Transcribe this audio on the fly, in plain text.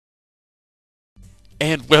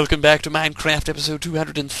And welcome back to Minecraft episode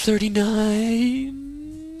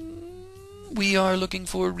 239. We are looking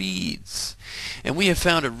for reeds. And we have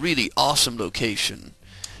found a really awesome location.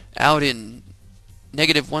 Out in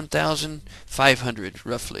negative 1,500,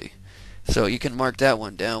 roughly. So you can mark that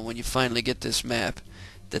one down when you finally get this map.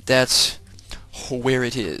 That's where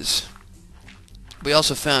it is. We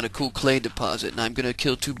also found a cool clay deposit, and I'm going to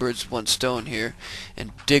kill two birds with one stone here and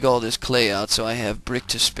dig all this clay out so I have brick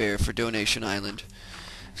to spare for Donation Island.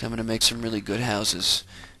 So I'm going to make some really good houses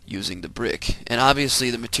using the brick. And obviously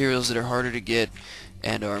the materials that are harder to get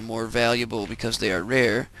and are more valuable because they are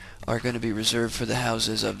rare are going to be reserved for the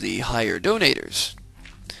houses of the higher donators.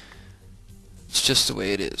 It's just the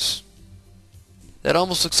way it is. That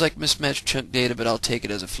almost looks like mismatched chunk data, but I'll take it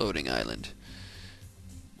as a floating island.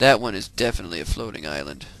 That one is definitely a floating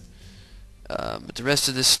island. But the rest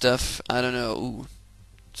of this stuff, I don't know. Ooh,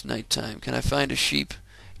 it's nighttime. Can I find a sheep?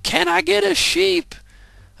 Can I get a sheep?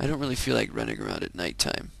 I don't really feel like running around at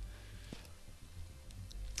nighttime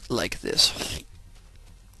like this.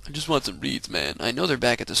 I just want some reeds, man. I know they're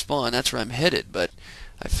back at the spawn. That's where I'm headed. But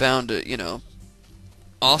I found,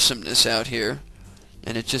 awesomeness out here.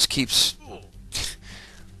 And it just keeps...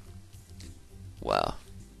 Wow.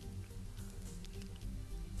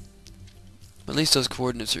 At least those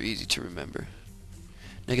coordinates are easy to remember.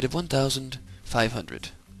 Negative 1,500.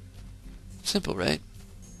 Simple, right?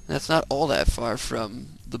 That's not all that far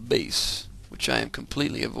from the base, which I am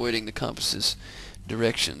completely avoiding the compass's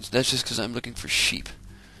directions. That's just because I'm looking for sheep.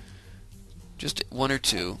 Just one or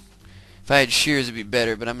two. If I had shears it'd be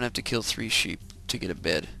better, but I'm going to have to kill 3 sheep to get a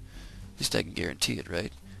bed. At least I can guarantee it,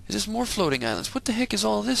 right? Is this more floating islands? What the heck is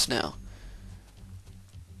all this now?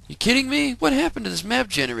 You kidding me? What happened to this map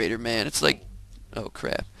generator, man? It's like... Oh,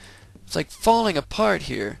 crap. It's like falling apart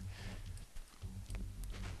here.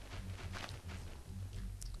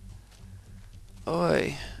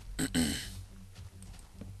 Oi.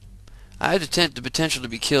 I had the potential to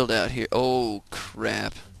be killed out here. Oh,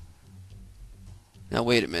 crap. Now,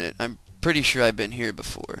 wait a minute. I'm pretty sure I've been here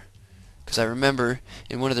before. Because I remember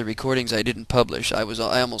in one of the recordings I didn't publish, I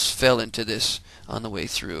almost fell into this on the way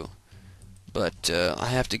through. But I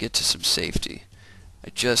have to get to some safety. I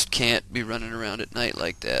just can't be running around at night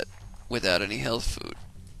like that without any health food.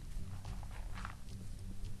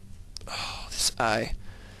 Oh, this eye.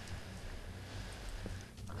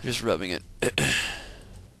 I'm just rubbing it.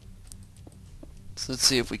 So let's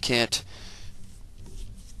see if we can't...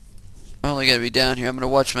 I only gotta be down here. I'm gonna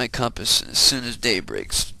watch my compass, and as soon as day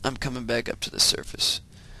breaks, I'm coming back up to the surface.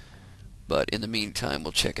 But in the meantime,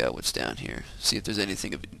 we'll check out what's down here. See if there's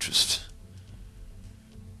anything of interest.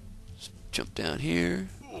 Jump down here.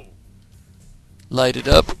 Light it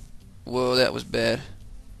up. Whoa, that was bad.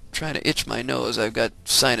 I'm trying to itch my nose. I've got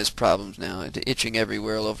sinus problems now. It's itching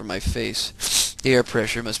everywhere all over my face. The air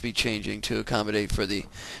pressure must be changing to accommodate for the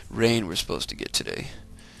rain we're supposed to get today.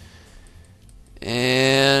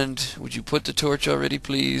 And would you put the torch already,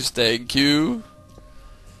 please? Thank you.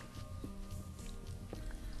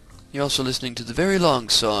 You're also listening to the very long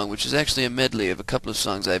song, which is actually a medley of a couple of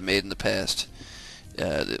songs I've made in the past.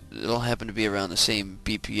 It all happen to be around the same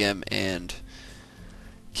BPM and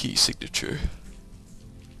key signature.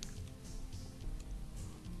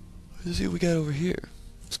 Let's see what we got over here.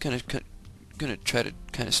 It's gonna try to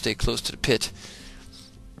stay close to the pit.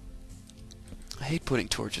 I hate putting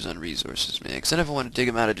torches on resources, man, because then if I want to dig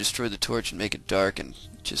them out, I destroy the torch and make it dark, and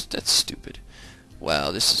that's stupid.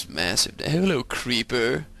 Wow, this is massive. Hello,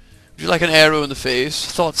 creeper. Would you like an arrow in the face?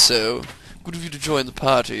 Thought so. Good of you to join the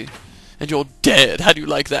party. And you're dead. How do you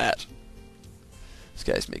like that? These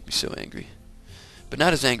guys make me so angry. But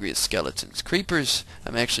not as angry as skeletons. Creepers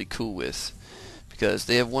I'm actually cool with, because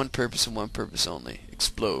they have one purpose and one purpose only.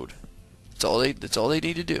 Explode. That's all they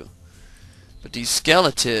need to do. But these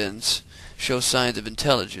skeletons show signs of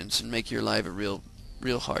intelligence and make your life a real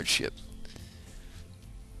hardship.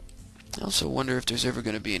 I also wonder if there's ever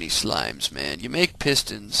going to be any slimes, man. You make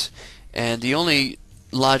pistons, and the only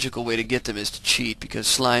logical way to get them is to cheat, because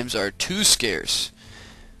slimes are too scarce.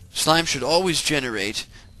 Slime should always generate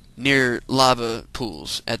near lava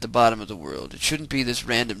pools at the bottom of the world. It shouldn't be this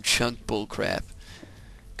random chunk bullcrap.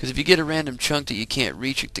 Because if you get a random chunk that you can't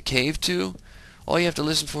reach the cave to, all you have to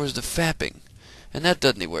listen for is the fapping. And that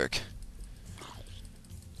doesn't work.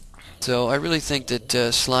 So I really think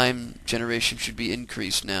that slime generation should be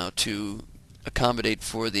increased now to accommodate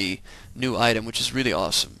for the new item, which is really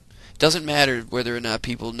awesome. It doesn't matter whether or not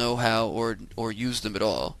people know how or use them at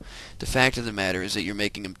all. The fact of the matter is that you're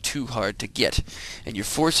making them too hard to get, and you're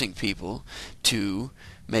forcing people to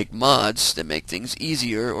make mods that make things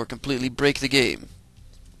easier or completely break the game.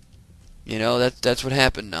 You know, that's what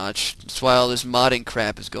happened, Notch. That's why all this modding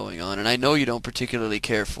crap is going on, and I know you don't particularly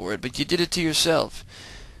care for it, but you did it to yourself.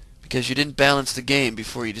 Because you didn't balance the game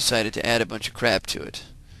before you decided to add a bunch of crap to it.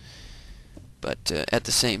 But at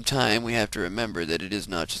the same time, we have to remember that it is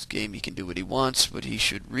Notch's game. He can do what he wants, but he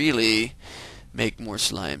should really make more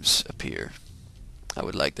slimes appear. I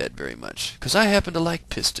would like that very much. Because I happen to like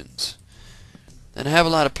pistons. And I have a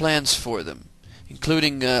lot of plans for them,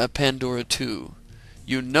 including Pandora 2.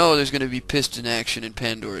 You know there's going to be piston action in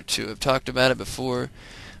Pandora 2. I've talked about it before.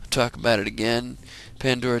 I'll talk about it again.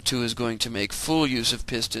 Pandora 2 is going to make full use of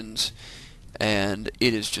pistons, and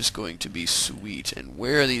it is just going to be sweet. And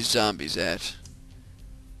where are these zombies at?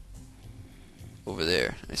 Over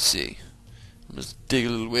there, I see. I'm just dig a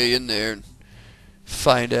little way in there and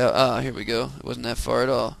find out. Ah, here we go. It wasn't that far at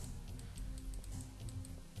all.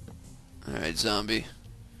 Alright, zombie.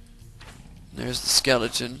 There's the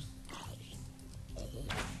skeleton.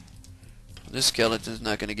 This skeleton's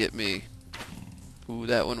not going to get me. Ooh,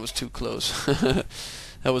 that one was too close. That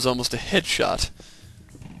was almost a headshot.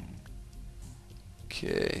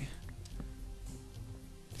 Okay.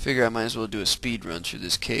 Figure I might as well do a speed run through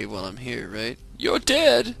this cave while I'm here, right? You're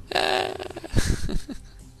dead! Ah.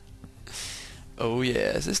 Oh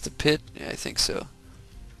yeah, is this the pit? Yeah, I think so.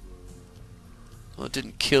 Well, it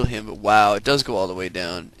didn't kill him, but wow, it does go all the way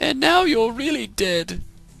down. And now you're really dead!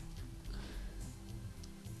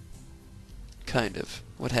 Kind of.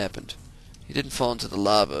 What happened? He didn't fall into the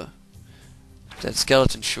lava. That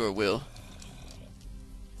skeleton sure will.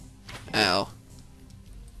 Ow.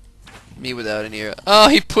 Me without an ear. Oh,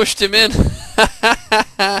 he pushed him in!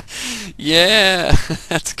 Yeah!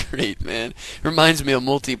 That's great, man. Reminds me of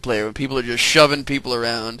multiplayer when people are just shoving people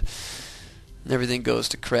around and everything goes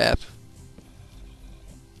to crap.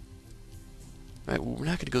 Alright, well, we're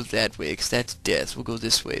not going to go that way because that's death. We'll go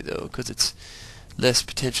this way, though, because it's less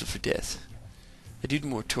potential for death. I do need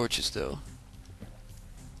more torches, though.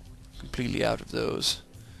 Completely out of those.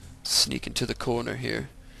 Sneak into the corner here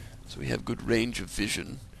so we have good range of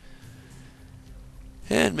vision.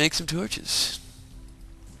 And make some torches.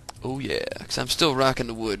 Oh yeah, because I'm still rocking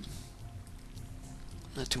the wood.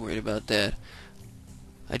 Not too worried about that.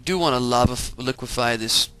 I do want to liquefy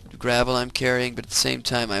this gravel I'm carrying, but at the same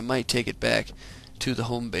time I might take it back to the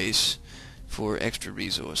home base for extra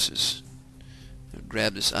resources. I'll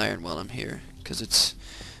grab this iron while I'm here, because it's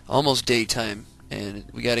almost daytime, and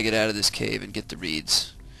we got to get out of this cave and get the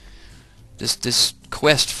reeds. This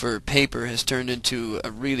quest for paper has turned into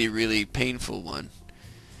a really, really painful one.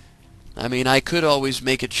 I mean, I could always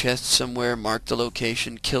make a chest somewhere, mark the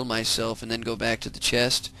location, kill myself, and then go back to the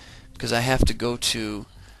chest, because I have to go to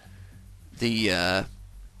the,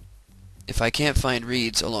 if I can't find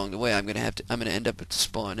reeds along the way, I'm gonna end up at the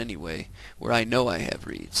spawn anyway, where I know I have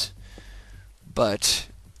reeds. But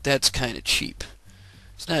that's kind of cheap.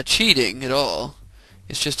 It's not cheating at all.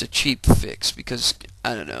 It's just a cheap fix, because,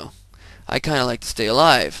 I don't know, I kind of like to stay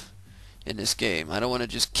alive in this game. I don't want to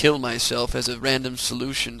just kill myself as a random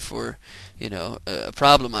solution for, you know, a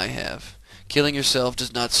problem I have. Killing yourself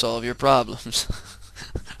does not solve your problems.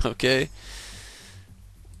 Okay?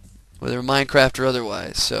 Whether Minecraft or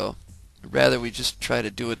otherwise. So, rather we just try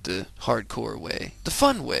to do it the hardcore way. The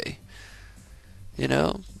fun way. You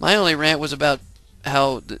know? My only rant was about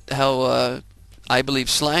how I believe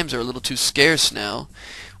slimes are a little too scarce now.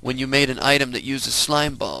 When you made an item that uses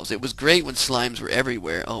slime balls. It was great when slimes were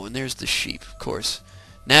everywhere. Oh, and there's the sheep, of course.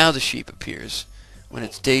 Now the sheep appears when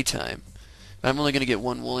it's daytime. But I'm only going to get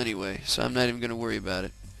one wool anyway, so I'm not even going to worry about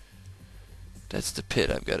it. That's the pit.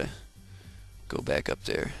 I've got to go back up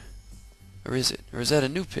there. Or is it? Or is that a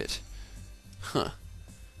new pit? Huh.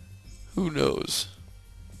 Who knows?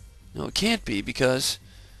 No, it can't be because...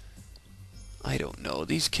 I don't know.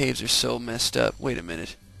 These caves are so messed up. Wait a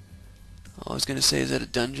minute. Oh, I was going to say, is that a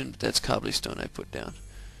dungeon? But that's cobblestone I put down.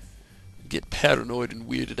 Get paranoid and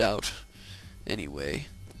weirded out. Anyway,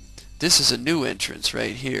 this is a new entrance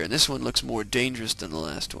right here, and this one looks more dangerous than the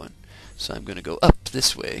last one. So I'm going to go up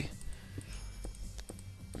this way.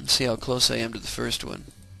 And see how close I am to the first one.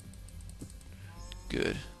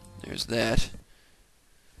 Good. There's that.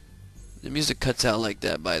 The music cuts out like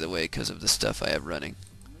that, by the way, because of the stuff I have running.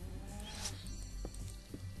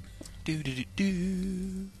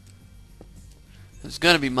 Do-do-do-do. There's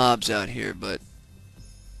gonna be mobs out here, but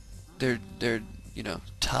they're you know,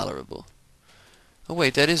 tolerable. Oh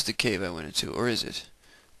wait, that is the cave I went into, or is it?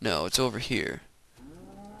 No, it's over here.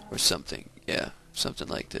 Or something. Yeah, something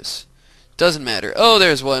like this. Doesn't matter. Oh,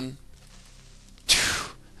 there's one.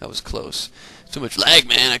 Phew, that was close. Too much lag,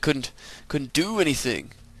 man. I couldn't do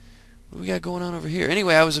anything. What do we got going on over here?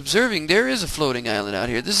 Anyway, I was observing there is a floating island out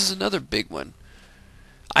here. This is another big one.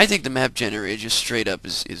 I think the map generator just straight up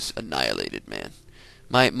is annihilated, man.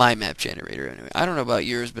 My map generator, anyway. I don't know about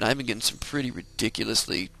yours, but I've been getting some pretty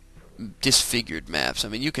ridiculously disfigured maps. I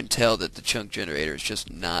mean, you can tell that the chunk generator is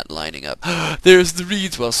just not lining up. There's the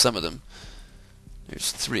reeds. Well, some of them.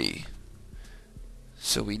 There's 3.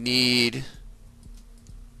 So we need...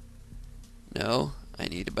 No, I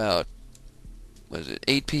need about... What is it?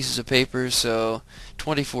 8 pieces of paper, so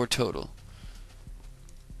 24 total.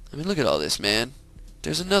 I mean, look at all this, man.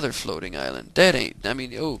 There's another floating island. That ain't... I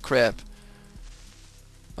mean, oh, crap.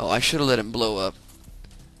 Oh, I should have let him blow up.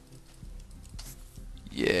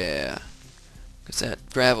 Yeah. Because that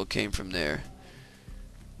gravel came from there.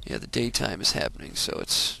 Yeah, the daytime is happening, so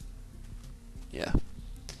it's... Yeah.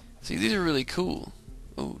 See, these are really cool.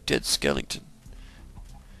 Oh, dead skeleton.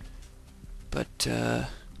 But, oh,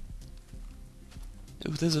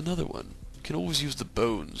 there's another one. Can always use the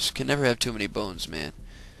bones. Can never have too many bones, man.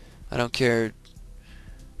 I don't care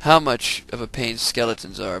how much of a pain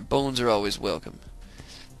skeletons are. Bones are always welcome.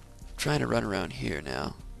 I'm trying to run around here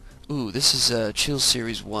now. Ooh, this is Chill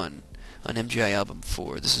Series 1 on MGI Album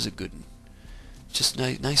 4. This is a good one. Just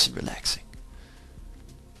nice and relaxing.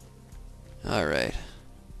 Alright.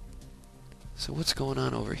 So what's going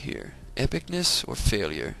on over here? Epicness or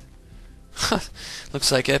failure?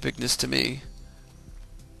 Looks like epicness to me.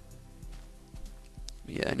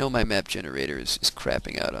 Yeah, I know my map generator is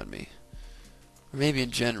crapping out on me. Or maybe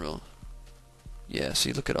in general. Yeah,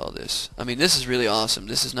 see, look at all this. I mean, this is really awesome.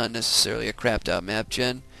 This is not necessarily a crapped out map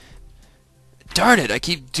gen. Darn it, I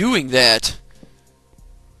keep doing that!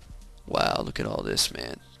 Wow, look at all this,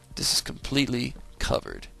 man. This is completely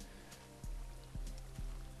covered.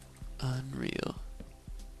 Unreal.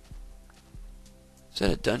 Is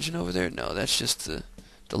that a dungeon over there? No, that's just the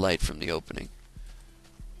light from the opening.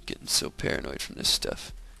 Getting so paranoid from this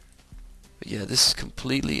stuff. But yeah, this is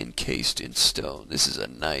completely encased in stone. This is a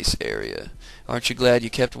nice area. Aren't you glad you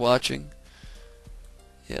kept watching?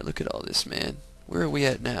 Yeah, look at all this, man. Where are we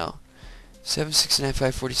at now?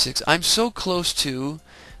 769,546. I'm so close to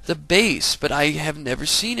the base, but I have never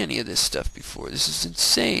seen any of this stuff before. This is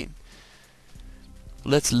insane.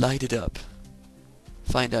 Let's light it up.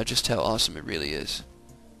 Find out just how awesome it really is.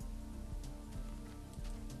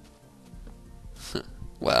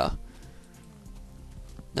 Wow.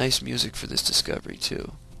 Nice music for this discovery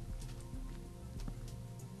too.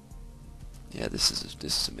 Yeah, this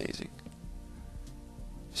is amazing.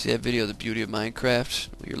 See that video, The Beauty of Minecraft?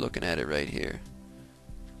 Well, you're looking at it right here.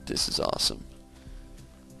 This is awesome.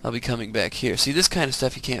 I'll be coming back here. See, this kind of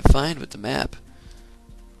stuff you can't find with the map.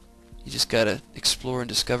 You just gotta explore and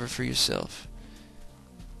discover for yourself.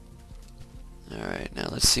 Alright, now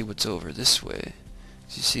let's see what's over this way.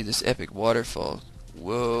 So you see this epic waterfall.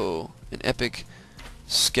 Whoa, an epic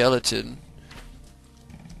skeleton.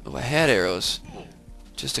 Oh, I had arrows.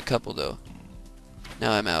 Just a couple, though.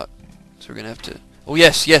 Now I'm out. So we're gonna have to... Oh,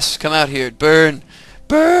 yes, yes, come out here. Burn!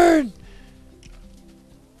 Burn!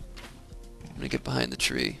 I'm gonna get behind the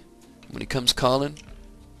tree. When he comes calling...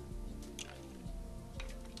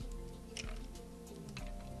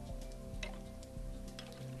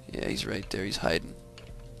 Yeah, he's right there. He's hiding.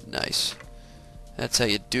 Nice. That's how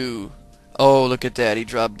you do. Oh, look at that. He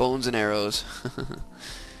dropped bones and arrows.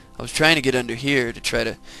 I was trying to get under here to try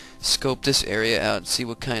to scope this area out and see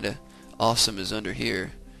what kind of awesome is under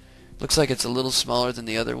here. Looks like it's a little smaller than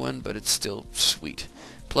the other one, but it's still sweet.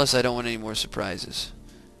 Plus, I don't want any more surprises.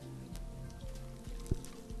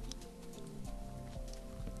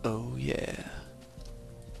 Oh, yeah.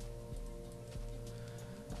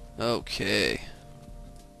 Okay.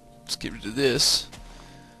 Let's get rid of this.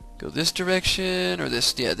 Go this direction, or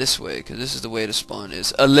this, yeah, this way, because this is the way to spawn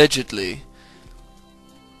is. Allegedly.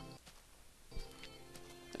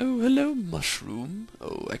 Oh, hello, mushroom.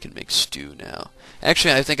 Oh, I can make stew now.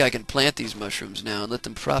 Actually, I think I can plant these mushrooms now and let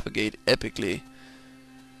them propagate epically.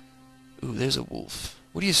 Ooh, there's a wolf.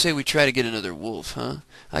 What do you say we try to get another wolf, huh?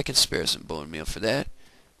 I can spare some bone meal for that.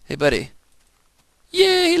 Hey, buddy.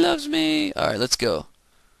 Yeah, he loves me. Alright, let's go.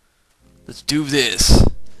 Let's do this.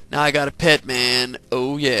 Now I got a pet, man.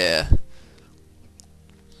 Oh, yeah.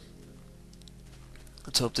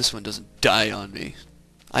 Let's hope this one doesn't die on me.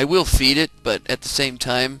 I will feed it, but at the same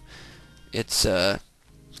time, it's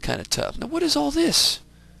kind of tough. Now, what is all this?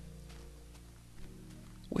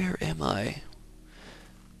 Where am I?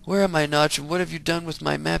 Where am I, Notch? And what have you done with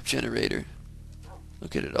my map generator?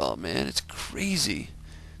 Look at it all, man. It's crazy.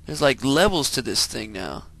 There's like levels to this thing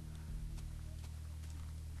now.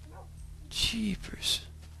 Jeepers.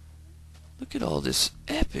 Look at all this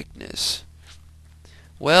epicness.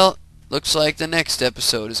 Well, looks like the next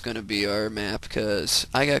episode is going to be our map, because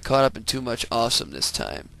I got caught up in too much awesome this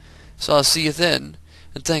time. So I'll see you then.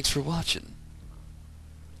 and thanks for watching.